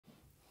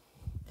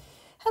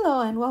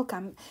Hello and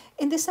welcome.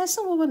 In this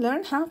lesson, we will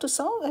learn how to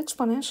solve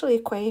exponential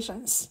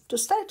equations. To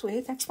start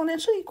with,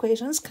 exponential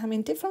equations come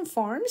in different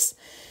forms,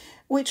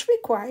 which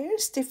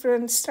requires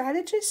different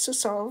strategies to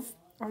solve,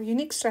 or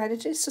unique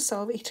strategies to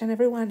solve each and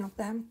every one of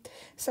them.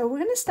 So we're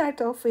going to start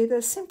off with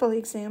a simple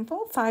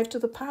example. 5 to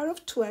the power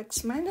of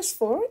 2x minus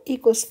 4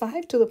 equals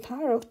 5 to the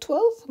power of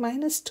 12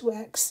 minus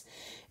 2x.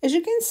 As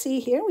you can see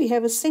here, we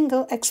have a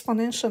single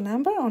exponential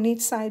number on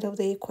each side of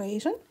the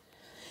equation.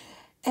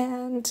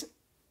 And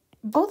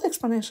both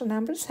exponential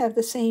numbers have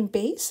the same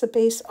base, a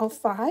base of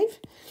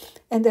 5,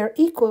 and they're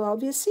equal,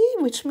 obviously,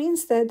 which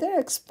means that their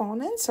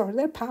exponents or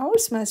their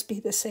powers must be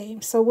the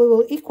same. So we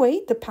will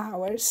equate the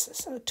powers.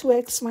 So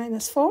 2x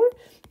minus 4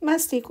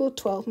 must equal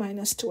 12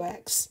 minus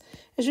 2x.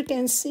 As you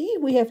can see,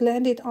 we have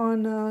landed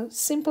on a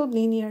simple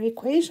linear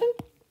equation,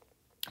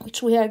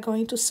 which we are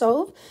going to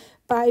solve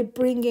by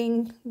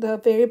bringing the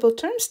variable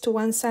terms to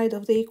one side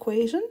of the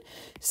equation.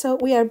 So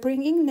we are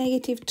bringing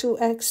negative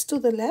 2x to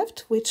the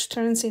left, which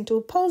turns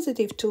into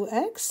positive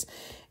 2x.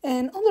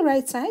 And on the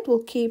right side,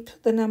 we'll keep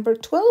the number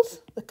 12,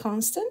 the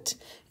constant,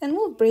 and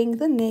we'll bring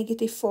the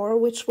negative 4,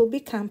 which will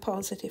become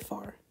positive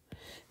 4.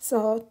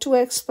 So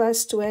 2x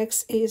plus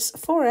 2x is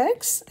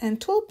 4x, and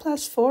 12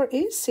 plus 4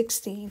 is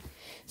 16.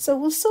 So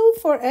we'll solve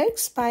for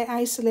x by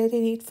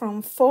isolating it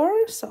from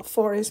 4. So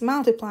 4 is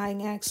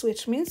multiplying x,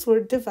 which means we're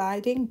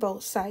dividing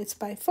both sides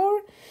by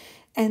 4.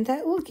 And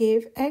that will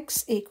give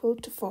x equal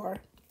to 4.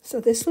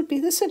 So this would be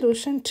the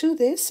solution to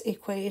this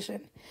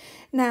equation.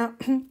 Now,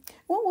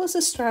 what was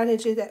the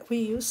strategy that we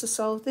used to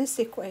solve this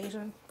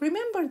equation?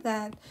 Remember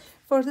that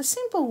for the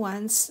simple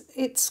ones,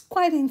 it's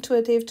quite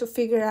intuitive to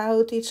figure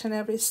out each and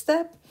every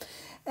step.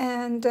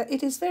 And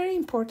it is very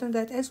important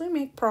that as we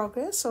make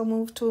progress or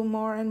move to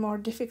more and more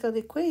difficult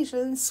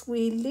equations,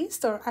 we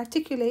list or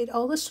articulate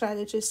all the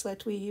strategies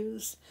that we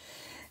use.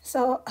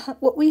 So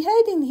what we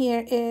had in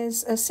here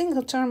is a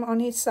single term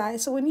on each side.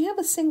 So when you have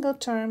a single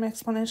term,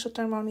 exponential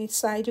term on each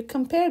side, you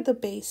compare the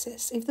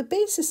bases. If the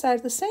bases are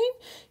the same,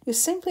 you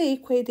simply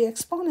equate the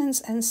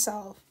exponents and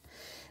solve.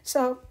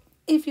 So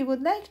if you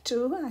would like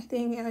to, I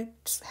think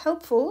it's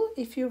helpful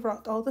if you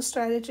wrote all the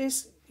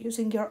strategies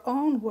using your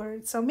own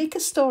words. So make a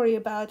story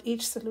about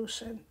each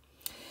solution.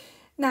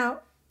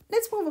 Now,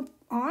 let's move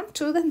on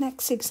to the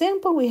next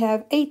example. We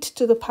have 8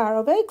 to the power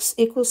of x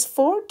equals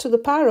 4 to the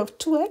power of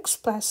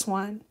 2x plus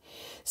 1.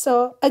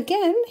 So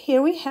again,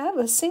 here we have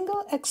a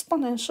single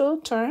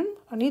exponential term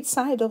on each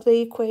side of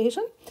the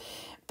equation.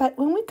 But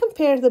when we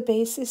compare the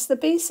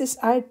bases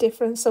are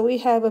different. So we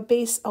have a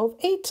base of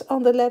 8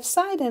 on the left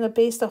side and a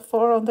base of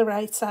 4 on the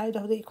right side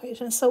of the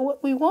equation. So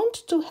what we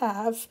want to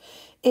have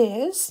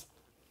is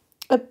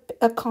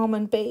a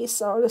common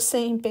base or the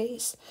same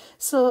base.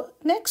 So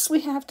next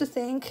we have to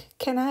think,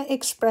 can I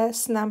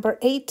express number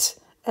 8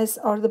 as,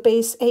 or the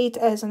base 8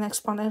 as an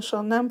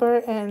exponential number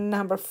and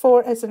number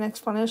 4 as an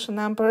exponential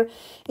number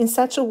in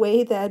such a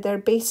way that their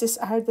bases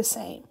are the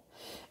same?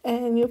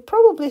 And you're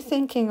probably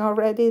thinking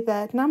already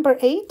that number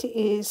 8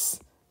 is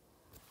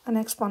an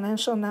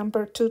exponential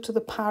number 2 to the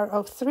power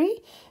of 3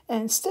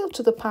 and still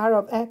to the power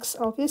of x,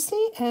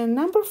 obviously. And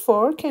number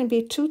 4 can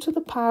be 2 to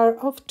the power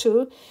of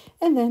 2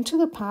 and then to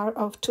the power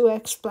of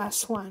 2x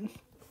plus 1.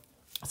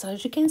 So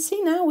as you can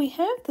see now, we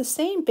have the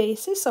same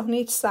basis on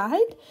each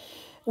side,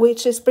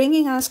 which is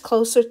bringing us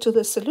closer to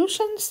the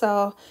solution.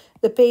 So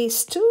the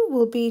base 2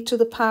 will be to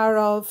the power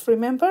of,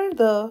 remember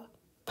the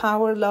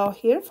power law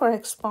here for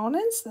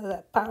exponents,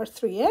 the power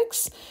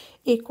 3x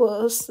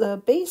equals the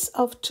base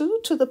of 2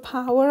 to the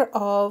power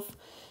of,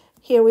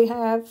 here we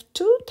have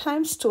 2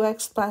 times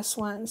 2x plus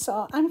 1.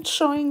 So I'm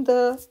showing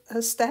the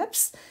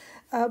steps,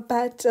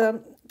 but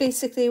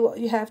basically what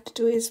you have to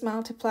do is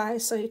multiply,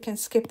 so you can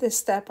skip this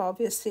step,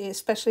 obviously,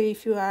 especially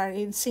if you are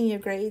in senior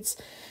grades.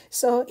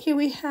 So here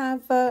we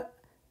have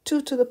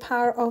 2 to the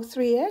power of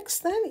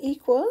 3x then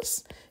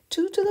equals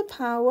 2 to the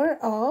power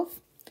of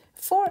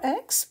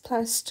 4x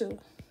plus 2.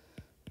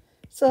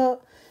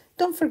 So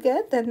don't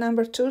forget that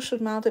number 2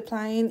 should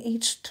multiply in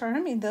each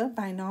term in the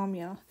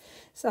binomial.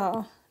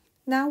 So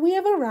now we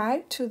have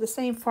arrived to the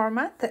same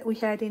format that we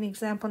had in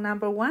example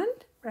number 1,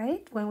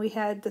 right? When we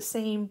had the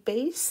same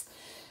base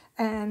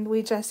and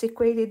we just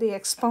equated the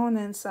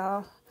exponents.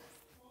 So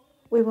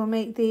we will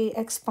make the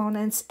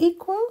exponents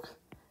equal.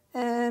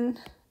 And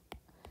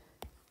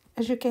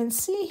as you can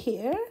see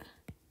here,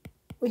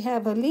 we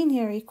have a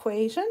linear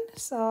equation.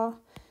 So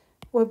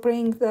we'll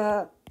bring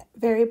the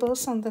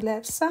variables on the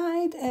left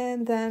side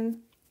and then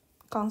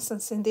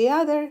constants in the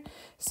other.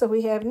 So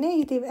we have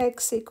negative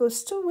x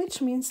equals 2,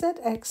 which means that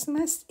x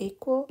must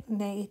equal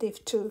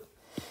negative 2.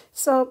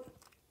 So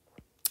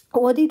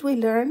what did we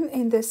learn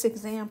in this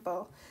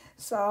example?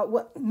 So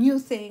what new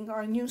thing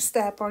or new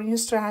step or new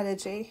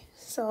strategy?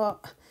 So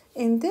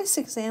in this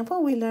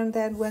example, we learned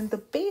that when the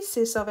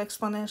bases of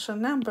exponential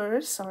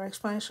numbers or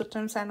exponential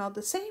terms are not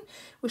the same,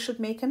 we should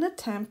make an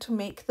attempt to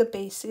make the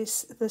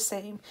bases the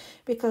same,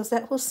 because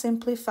that will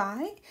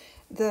simplify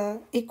the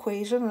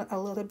equation a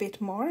little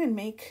bit more and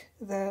make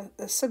the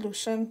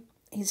solution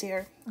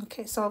easier.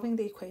 Okay, solving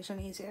the equation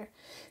easier.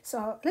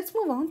 So let's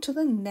move on to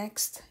the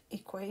next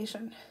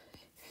equation.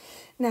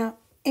 Now,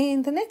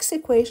 in the next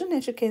equation,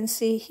 as you can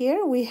see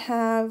here, we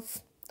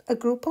have a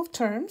group of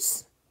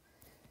terms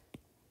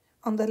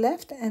on the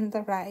left and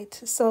the right.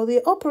 So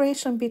the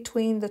operation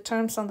between the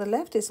terms on the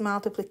left is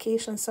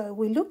multiplication. So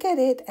we look at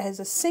it as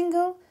a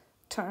single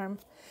term.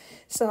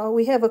 So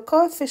we have a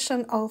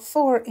coefficient of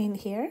 4 in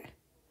here.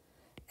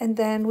 And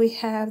then we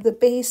have the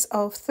base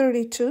of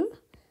 32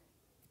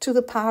 to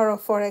the power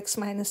of 4x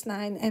minus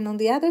 9. And on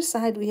the other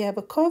side, we have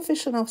a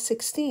coefficient of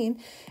 16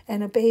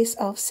 and a base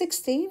of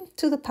 16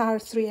 to the power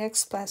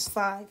 3x plus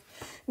 5.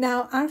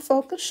 Now, our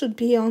focus should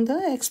be on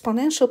the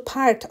exponential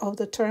part of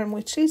the term,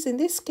 which is, in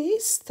this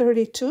case,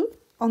 32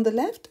 on the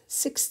left,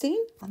 16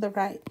 on the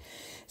right.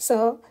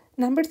 So,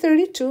 number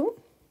 32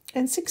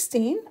 and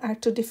 16 are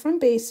two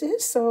different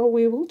bases, so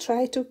we will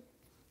try to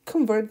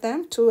convert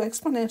them to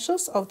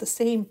exponentials of the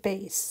same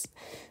base.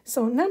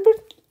 So, number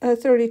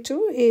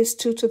 32 is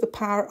 2 to the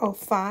power of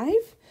 5.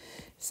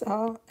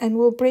 So, and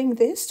we'll bring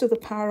this to the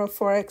power of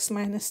 4x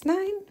minus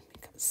 9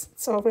 because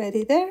it's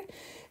already there.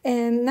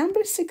 And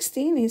number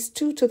 16 is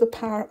 2 to the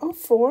power of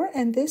 4,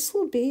 and this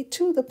will be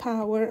to the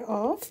power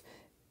of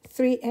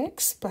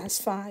 3x plus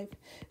 5.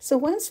 So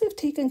once we've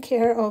taken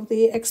care of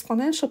the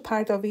exponential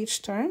part of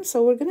each term,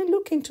 so we're going to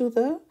look into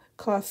the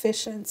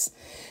coefficients.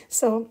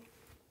 So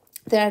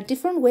there are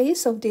different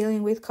ways of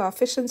dealing with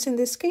coefficients in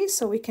this case.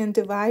 So we can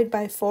divide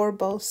by 4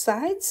 both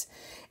sides,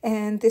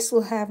 and this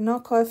will have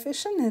no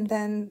coefficient, and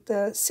then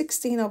the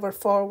 16 over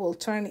 4 will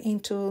turn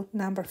into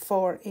number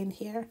 4 in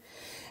here.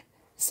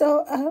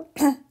 So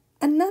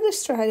another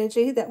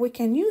strategy that we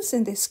can use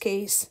in this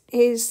case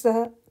is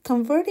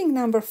converting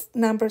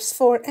numbers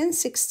 4 and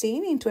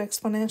 16 into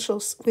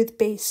exponentials with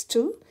base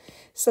 2.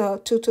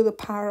 So 2 to the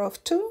power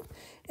of 2,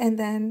 and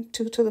then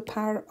 2 to the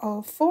power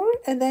of 4,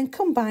 and then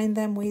combine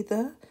them with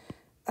the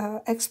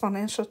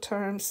exponential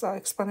terms or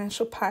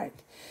exponential part.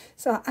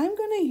 So I'm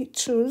going to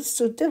choose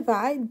to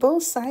divide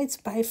both sides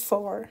by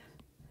 4.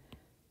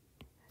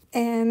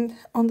 And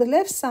on the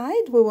left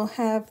side, we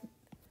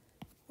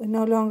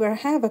no longer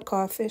have a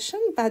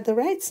coefficient, but the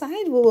right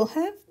side we will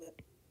have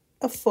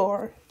a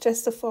 4,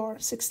 just a 4,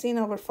 16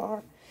 over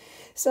 4.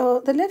 So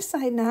the left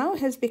side now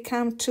has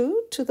become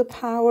 2 to the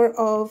power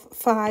of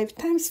 5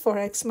 times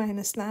 4x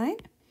minus 9.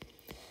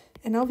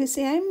 And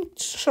obviously I'm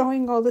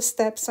showing all the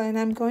steps, and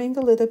I'm going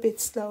a little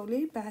bit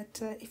slowly,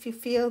 but if you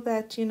feel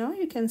that,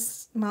 you can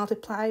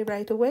multiply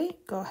right away,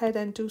 go ahead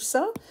and do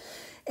so.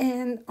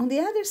 And on the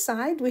other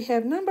side, we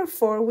have number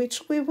 4,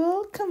 which we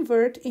will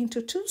convert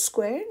into 2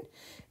 squared.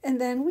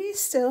 And then we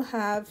still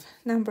have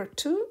number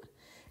 2,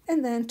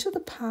 and then to the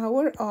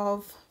power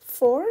of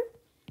 4.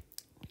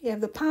 You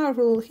have the power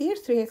rule here,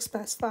 3x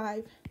plus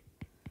 5.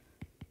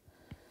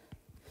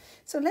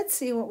 So let's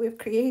see what we've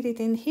created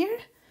in here.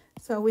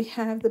 So we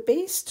have the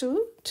base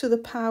 2 to the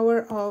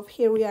power of,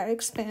 here we are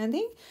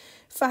expanding,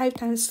 5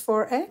 times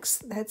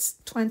 4x, that's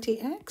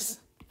 20x.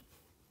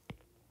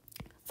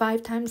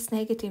 5 times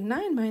negative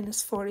 9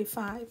 minus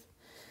 45.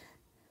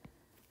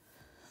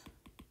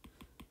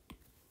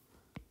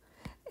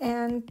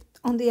 And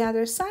on the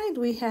other side,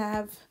 we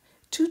have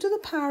 2 to the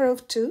power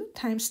of 2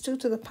 times 2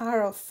 to the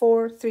power of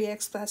 4,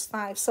 3x plus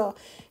 5. So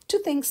two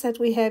things that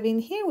we have in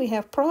here, we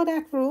have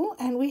product rule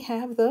and we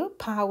have the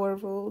power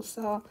rule.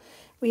 So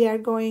we are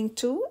going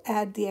to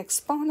add the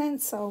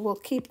exponent, so we'll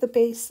keep the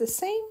base the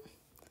same.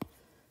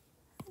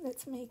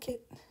 Let's make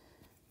it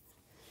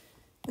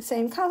the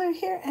same color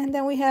here. And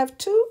then we have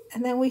 2,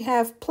 and then we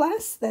have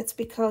plus, that's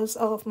because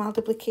of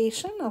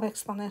multiplication of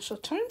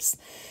exponential terms.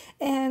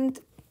 And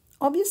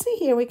obviously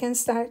here we can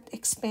start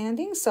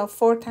expanding, so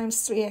 4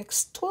 times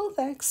 3x,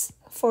 12x,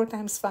 4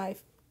 times 5,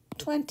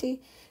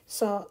 20.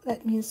 So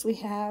that means we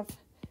have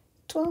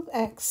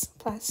 12x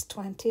plus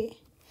 20.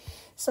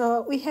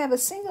 So we have a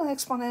single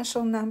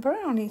exponential number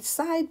on each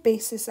side,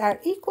 bases are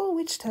equal,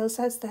 which tells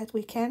us that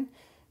we can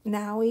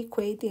now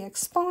equate the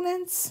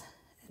exponents.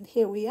 And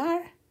here we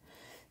are.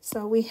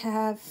 So we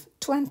have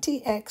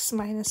 20x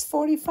minus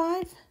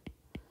 45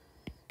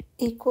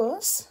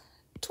 equals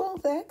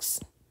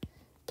 12x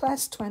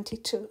plus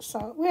 22.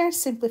 So we are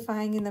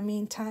simplifying in the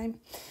meantime.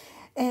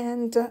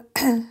 And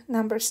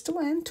numbers 2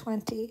 and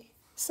 20.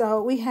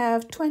 So we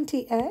have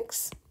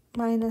 20x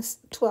minus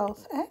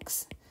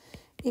 12x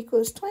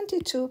equals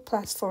 22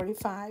 plus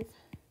 45.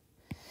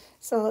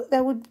 So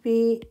that would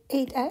be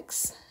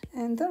 8x,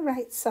 and the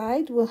right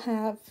side will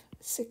have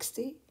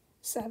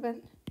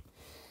 67.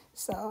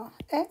 So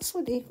x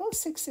would equal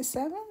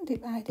 67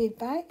 divided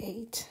by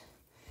 8.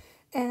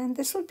 And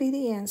this would be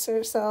the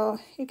answer. So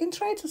you can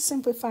try to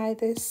simplify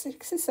this.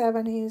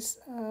 67 is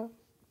a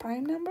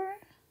prime number.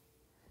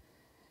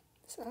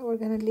 So we're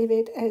going to leave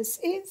it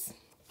as is.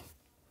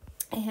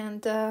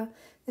 And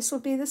this will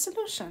be the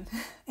solution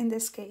in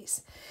this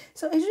case.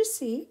 So as you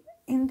see,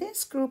 in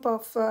this group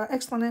of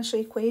exponential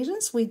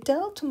equations, we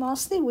dealt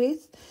mostly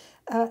with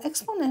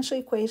exponential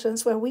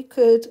equations where we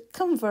could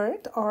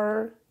convert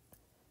or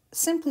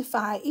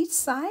simplify each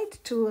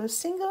side to a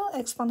single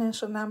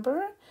exponential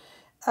number,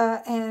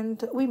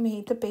 and we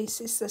made the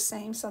basis the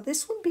same. So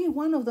this would be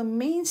one of the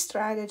main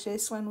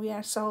strategies when we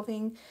are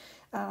solving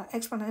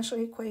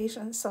exponential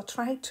equations. So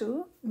try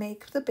to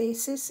make the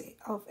basis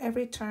of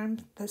every term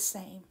the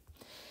same.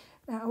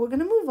 Now we're going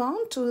to move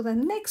on to the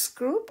next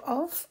group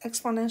of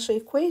exponential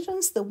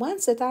equations, the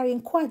ones that are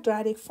in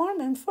quadratic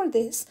form. And for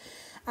this,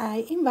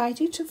 I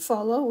invite you to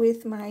follow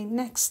with my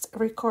next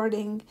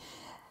recording.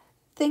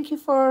 Thank you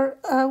for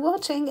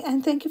watching,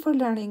 and thank you for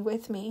learning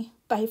with me.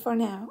 Bye for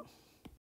now.